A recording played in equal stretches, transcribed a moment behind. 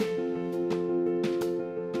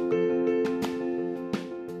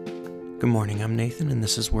Good morning, I'm Nathan, and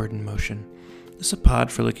this is Word in Motion. This is a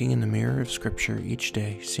pod for looking in the mirror of Scripture each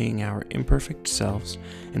day, seeing our imperfect selves,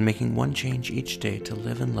 and making one change each day to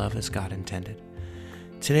live and love as God intended.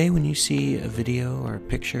 Today, when you see a video or a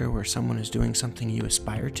picture where someone is doing something you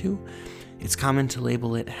aspire to, it's common to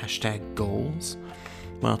label it #goals.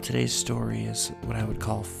 Well, today's story is what I would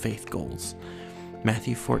call faith goals.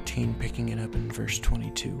 Matthew 14, picking it up in verse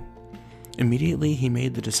 22. Immediately he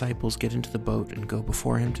made the disciples get into the boat and go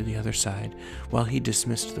before him to the other side, while he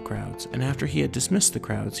dismissed the crowds. And after he had dismissed the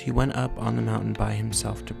crowds, he went up on the mountain by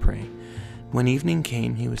himself to pray. When evening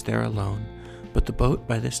came, he was there alone, but the boat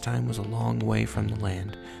by this time was a long way from the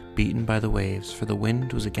land, beaten by the waves, for the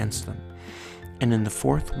wind was against them. And in the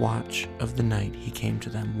fourth watch of the night he came to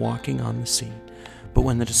them, walking on the sea. But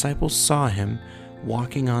when the disciples saw him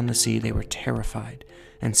walking on the sea, they were terrified,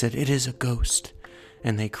 and said, "It is a ghost."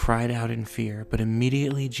 And they cried out in fear. But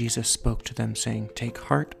immediately Jesus spoke to them, saying, "Take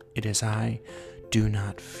heart, it is I, do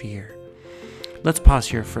not fear." Let's pause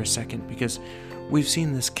here for a second, because we've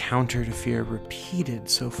seen this counter to fear repeated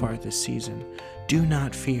so far this season. Do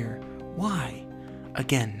not fear. Why?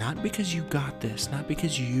 Again, not because you got this, not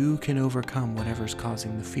because you can overcome whatever's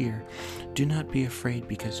causing the fear. Do not be afraid,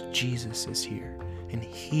 because Jesus is here, and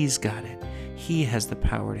He's got it. He has the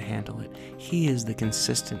power to handle it. He is the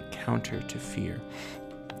consistent counter to fear.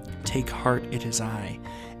 Take heart, it is I.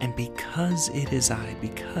 And because it is I,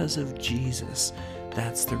 because of Jesus,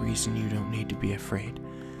 that's the reason you don't need to be afraid.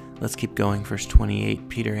 Let's keep going. Verse 28,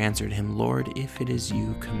 Peter answered him, "Lord, if it is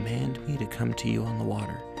you, command me to come to you on the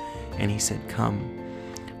water." And he said, "Come."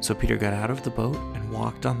 So Peter got out of the boat and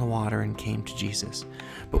walked on the water and came to Jesus.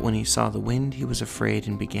 But when he saw the wind, he was afraid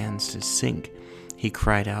and began to sink. He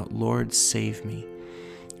cried out, "Lord, save me."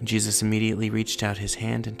 Jesus immediately reached out his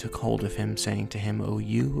hand and took hold of him, saying to him, "O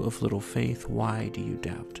you of little faith, why do you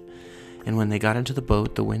doubt?" And when they got into the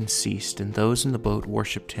boat, the wind ceased, and those in the boat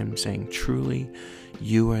worshipped him, saying, "Truly,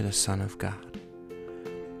 you are the Son of God."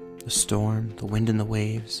 The storm, the wind and the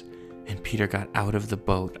waves, and Peter got out of the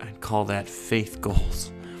boat. I'd call that faith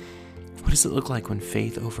goals. What does it look like when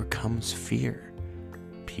faith overcomes fear?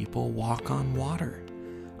 People walk on water.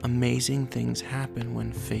 Amazing things happen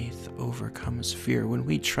when faith overcomes fear, when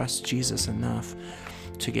we trust Jesus enough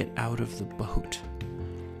to get out of the boat.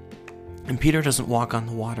 And Peter doesn't walk on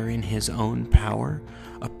the water in his own power,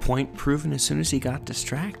 a point proven as soon as he got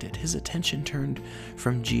distracted. His attention turned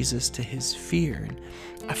from Jesus to his fear. And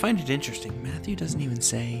I find it interesting. Matthew doesn't even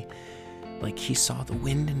say, like, he saw the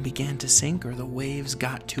wind and began to sink, or the waves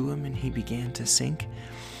got to him and he began to sink.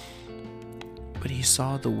 But he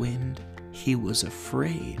saw the wind, he was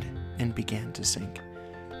afraid, and began to sink.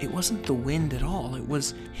 It wasn't the wind at all. It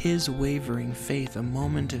was his wavering faith, a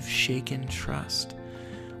moment of shaken trust.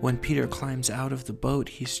 When Peter climbs out of the boat,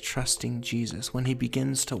 he's trusting Jesus. When he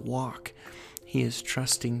begins to walk, he is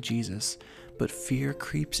trusting Jesus. But fear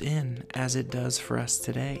creeps in, as it does for us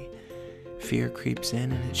today. Fear creeps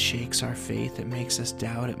in and it shakes our faith. It makes us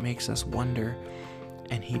doubt. It makes us wonder.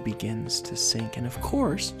 And he begins to sink. And of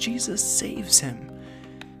course, Jesus saves him.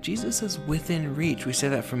 Jesus is within reach. We say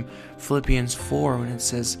that from Philippians 4 when it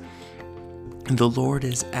says, "The Lord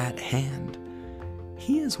is at hand."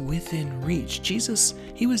 He is within reach. Jesus,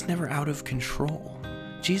 he was never out of control.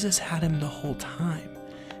 Jesus had him the whole time.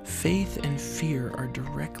 Faith and fear are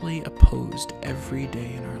directly opposed every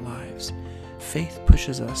day in our lives. Faith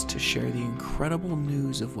pushes us to share the incredible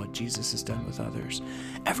news of what Jesus has done with others.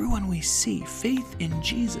 Everyone we see, faith in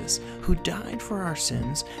Jesus, who died for our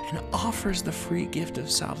sins and offers the free gift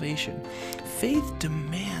of salvation. Faith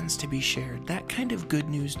demands to be shared. That kind of good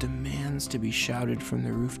news demands to be shouted from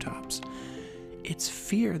the rooftops. It's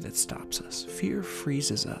fear that stops us. Fear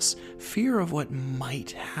freezes us. Fear of what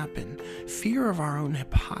might happen. Fear of our own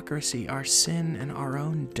hypocrisy, our sin, and our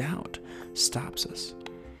own doubt stops us.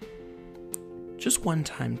 Just one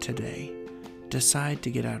time today, decide to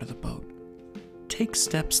get out of the boat. Take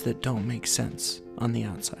steps that don't make sense on the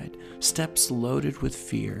outside, steps loaded with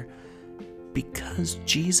fear, because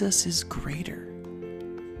Jesus is greater.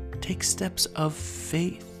 Take steps of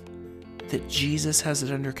faith that Jesus has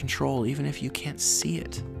it under control, even if you can't see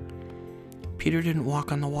it. Peter didn't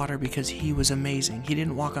walk on the water because he was amazing. He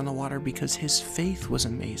didn't walk on the water because his faith was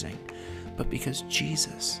amazing, but because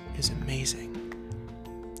Jesus is amazing.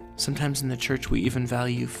 Sometimes in the church we even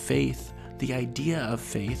value faith, the idea of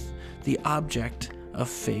faith, the object of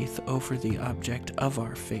faith over the object of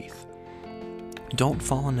our faith. Don't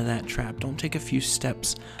fall into that trap. Don't take a few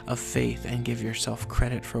steps of faith and give yourself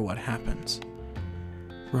credit for what happens.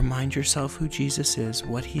 Remind yourself who Jesus is,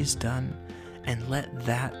 what he's done, and let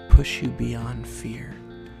that push you beyond fear.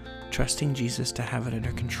 Trusting Jesus to have it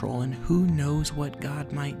under control, and who knows what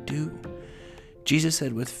God might do. Jesus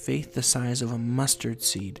said with faith the size of a mustard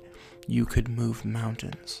seed, you could move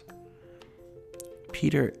mountains.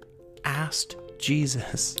 Peter asked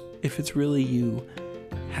Jesus, if it's really you,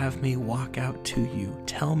 have me walk out to you.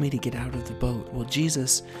 Tell me to get out of the boat. Well,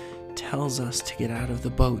 Jesus tells us to get out of the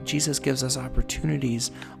boat. Jesus gives us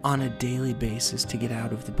opportunities on a daily basis to get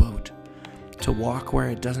out of the boat, to walk where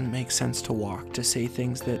it doesn't make sense to walk, to say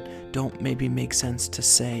things that don't maybe make sense to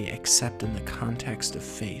say except in the context of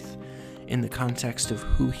faith, in the context of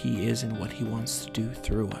who He is and what He wants to do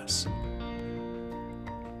through us.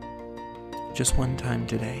 Just one time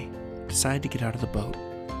today, decide to get out of the boat.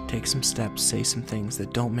 Take some steps, say some things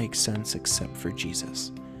that don't make sense except for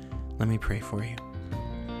Jesus. Let me pray for you.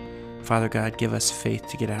 Father God, give us faith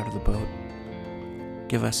to get out of the boat.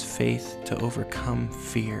 Give us faith to overcome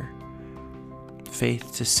fear.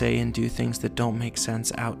 Faith to say and do things that don't make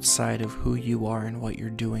sense outside of who You are and what You're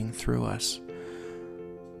doing through us.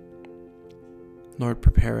 Lord,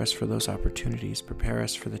 prepare us for those opportunities. Prepare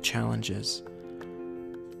us for the challenges.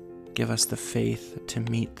 Give us the faith to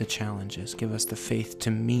meet the challenges. Give us the faith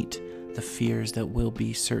to meet the fears that will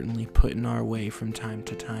be certainly put in our way from time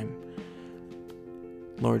to time.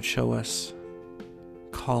 Lord, show us,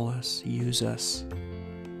 call us, use us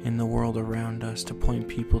in the world around us to point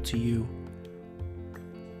people to You.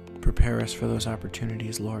 Prepare us for those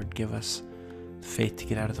opportunities, Lord. Give us faith to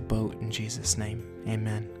get out of the boat. In Jesus' name,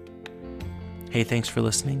 amen. Hey, thanks for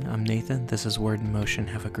listening. I'm Nathan. This is Word in Motion.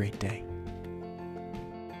 Have a great day.